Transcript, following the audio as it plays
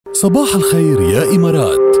صباح الخير يا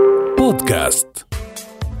إمارات بودكاست.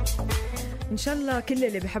 إن شاء الله كل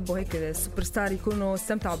اللي بيحبوا هيك السوبر ستار يكونوا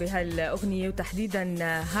استمتعوا بهالأغنية، وتحديدا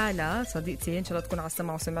هالة صديقتي إن شاء الله تكون على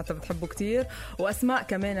السمع وسمعتها بتحبوا كتير، وأسماء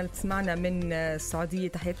كمان اللي بتسمعنا من السعودية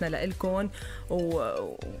تحياتنا لإلكم.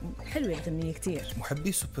 وحلوة الأغنية كتير،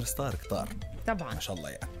 محبي سوبر ستار كتار طبعا ما شاء الله،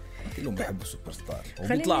 يعني كلهم بيحبوا سوبر ستار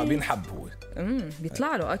وبيطلع بينحب هو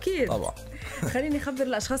بيطلع له أكيد طبعا. خليني أخبر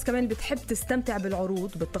الأشخاص كمان بتحب تستمتع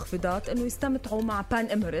بالعروض بالتخفيضات إنه يستمتعوا مع بان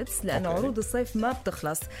إميريتس، لأنه عروض الصيف ما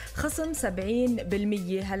بتخلص. خصم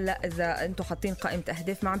 70%. هلأ إذا أنتوا حاطين قائمة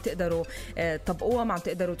أهداف ما عم تقدروا تطبقوها، ما عم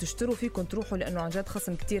تقدروا تشتروا، فيكم تروحوا لأنه عن جد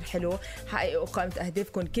خصم كتير حلو. حققوا قائمة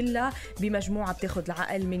أهدافكم كلها بمجموعة بتاخد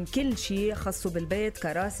العقل من كل شيء خاصه بالبيت: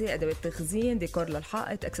 كراسي، أدوات تخزين، ديكور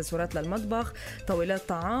للحائط، إكسسوارات للمطبخ، طاولات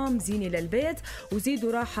طعام، زينة للبيت،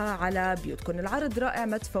 وزيدوا راحة على بيوتكم. العرض رائع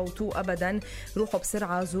ما تفوتوه أبدا. روحوا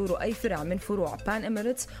بسرعة زوروا أي فرع من فروع بان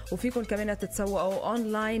إميريتس، وفيكم كمان تتسوقوا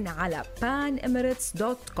أونلاين على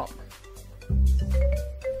panemirates.com.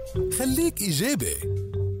 خليك إيجابي.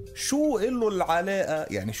 شو له العلاقة،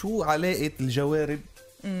 يعني شو علاقة الجوارب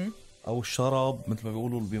أو الشراب مثل ما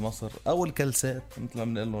بيقولوا بمصر أو الكلسات مثل ما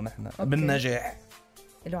بنقول له نحن بالنجاح؟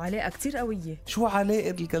 له علاقة كتير قوية. شو علاقة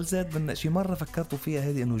الكلسات شي مرة فكرتوا فيها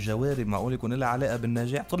هذه إنه الجوارب معقول يكون لها علاقة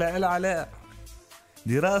بالنجاح؟ طلع لها علاقة.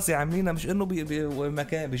 دراسة عاملينها مش إنه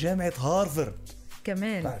بمكان بجامعة هارفارد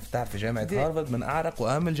كمان. تعرف جامعة هارفارد من أعرق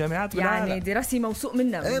وأهم الجامعات بالعالم، يعني دراسة موثوق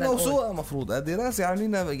منها. ايه موثوقة مفروض. الدراسة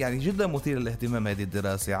عاملينها يعني جدا مثيرة للاهتمام. هذه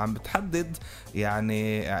الدراسة عم بتحدد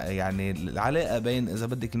يعني العلاقة بين إذا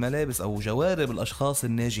بدك الملابس أو جوارب الأشخاص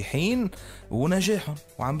الناجحين ونجاحهم،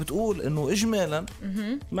 وعم بتقول إنه إجمالا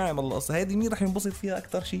ما عم الله قصة هذه مين رح ينبسط فيها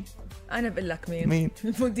أكتر شيء؟ أنا بقول لك مين؟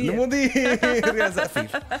 المدير يا زقفيل.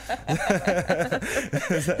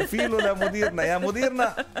 زقفيله لمديرنا. يا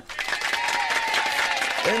مديرنا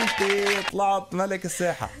انت طلعت ملك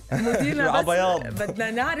الساحه. مديرنا بياض.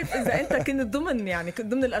 بدنا نعرف اذا انت كنت كنت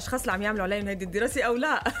ضمن الاشخاص اللي عم يعملوا عليهم هذه الدراسه او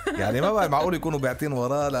لا. يعني ما بعرف معقول يكونوا بيعطين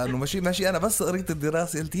وراه، لانه ماشي انا بس قريت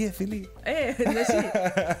الدراسه قلت يا فيلي ايه ماشي.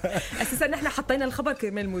 اساسا نحن حطينا الخبر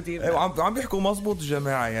كرمال المدير. ايه وعم بيحكوا مزبوط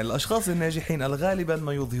الجماعه. يعني الاشخاص الناجحين غالبا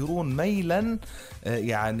ما يظهرون ميلا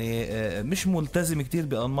يعني مش ملتزم كتير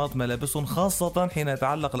بانماط ملابسهم، خاصه حين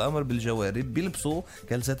يتعلق الامر بالجوارب. بيلبسوا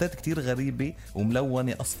كلساتات كتير غريبه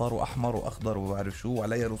وملونه، اصفر واحمر واخضر وبعرف شو،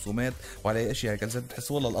 وعليها رسومات وعليها اشياء. كلسات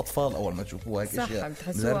بتحسوها للاطفال اول ما تشوفوها هيك اشياء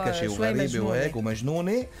زركشه وغريبه وهيك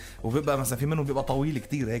ومجنونه، وبيبقى مثلا في منهم بيبقى طويل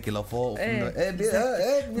كتير هيك لفوق.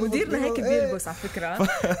 مديرنا هيك بيلبس على فكره.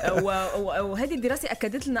 وهذه الدراسه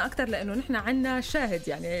اكدت لنا اكثر لانه نحن عنا شاهد،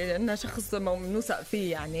 يعني عنا شخص نوثق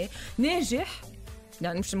فيه، يعني ناجح،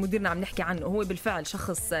 يعني مش مديرنا عم نحكي عنه، هو بالفعل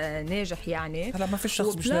شخص ناجح. يعني هلا ما في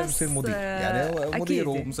شخص مش ناجح يصير مدير، يعني هو مدير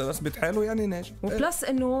ومثبت حاله يعني ناجح. وبلس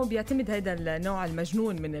انه بيعتمد هذا النوع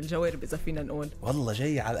المجنون من الجوارب اذا فينا نقول. والله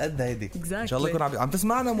جاي على قد هيدي ان شاء الله يكون عم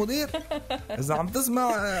تسمعنا مدير. اذا عم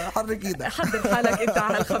تسمع حرك ايدك، حضر حالك انت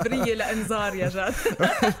على الخبريه لانذار يا جاد.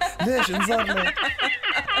 ليش انذار ليه؟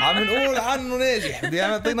 عم نقول عنه ناجح، بدي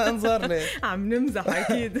يعطينا انذار ليه؟ عم نمزح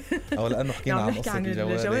اكيد. او لانه حكينا عن قصه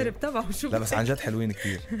الجوارب تبعه. شو لا بس عن جد حلوين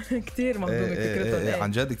كتير. كتير مهضومة فكرتهم.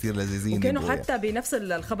 عن جد كتير لذيذين. وكانوا حتى بنفس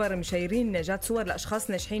الخبر مشيرين جات صور لأشخاص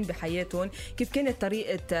ناجحين بحياتهم، كيف كانت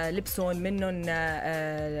طريقة لبسهم. منهم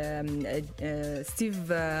ستيف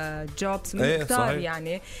جوبز من كتار،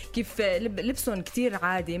 يعني كيف لبسهم كتير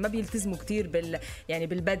عادي، ما بيلتزموا كتير يعني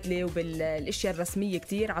بالبدلة وبالاشياء الرسمية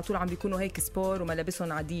كتير، عطول عم بيكونوا هيك سبور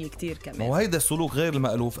وملابسهم عادية كتير كمان. وهيدا السلوك غير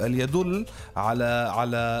المألوف يدل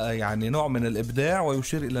على يعني نوع من الإبداع،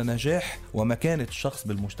 ويشير إلى نجاح ومكانة الشخص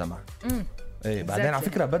بالمجتمع. ايه بعدين على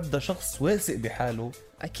فكرة بدأ شخص واثق بحاله.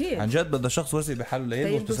 أكيد عن جد بدأ شخص واثق بحاله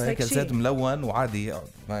ليلبس هيك كلسات ملون وعادي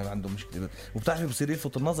ما عنده مشكلة. وبتعرف بصير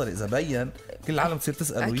يلفت النظر إذا بين كل العالم تصير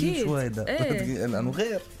تسأله شو هيدا. لأنه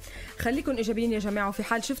غير. خليكن إيجابيين يا جماعة، وفي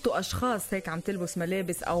حال شفتوا أشخاص هيك عم تلبس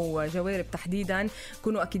ملابس أو جوارب تحديدا،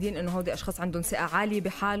 كونوا أكيدين إنه هودي أشخاص عندهم ثقة عالية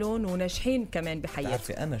بحالهم وناجحين كمان بحياتهم.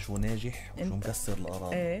 تعرفي أنا شو ناجح وشو مكسر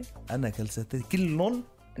الأراضي؟ إيه؟ أنا كلساتي كلهم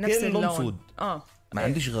نفس اللون سود. ما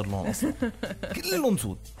عنديش غير لون اصلا. كلهم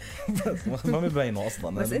سود. ما مبينه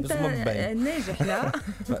اصلا. بس انت ناجح. لا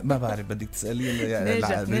ما بعرف، بدك تسالي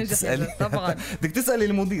ناجح طبعا. بدك تسالي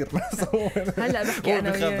المدير. هلا بحكي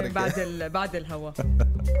انا بعد الهوا.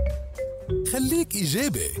 خليك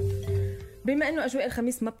ايجابي. بما انه اجواء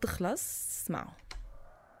الخميس ما بتخلص، اسمعوا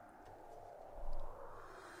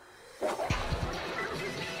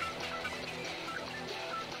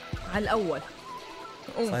على الاول.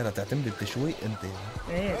 صايرة تعتمد التشويق انت.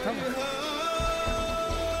 ايه طبعا.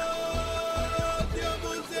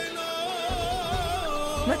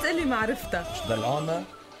 ما تقلي ما عرفتها. مش دلعانة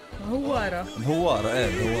هوارة.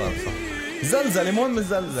 الهوارة صح. زلزلة، مهم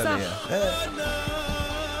الزلزلة صح.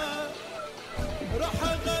 رح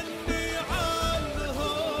أغني عن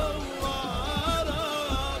الهوارة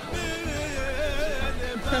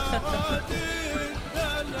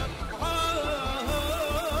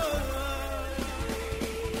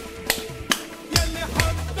يلي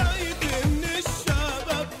حبيت من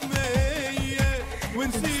الشباب مية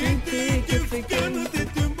ونسيتي كيف كنت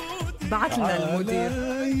تموتي. بعتلنا المدير.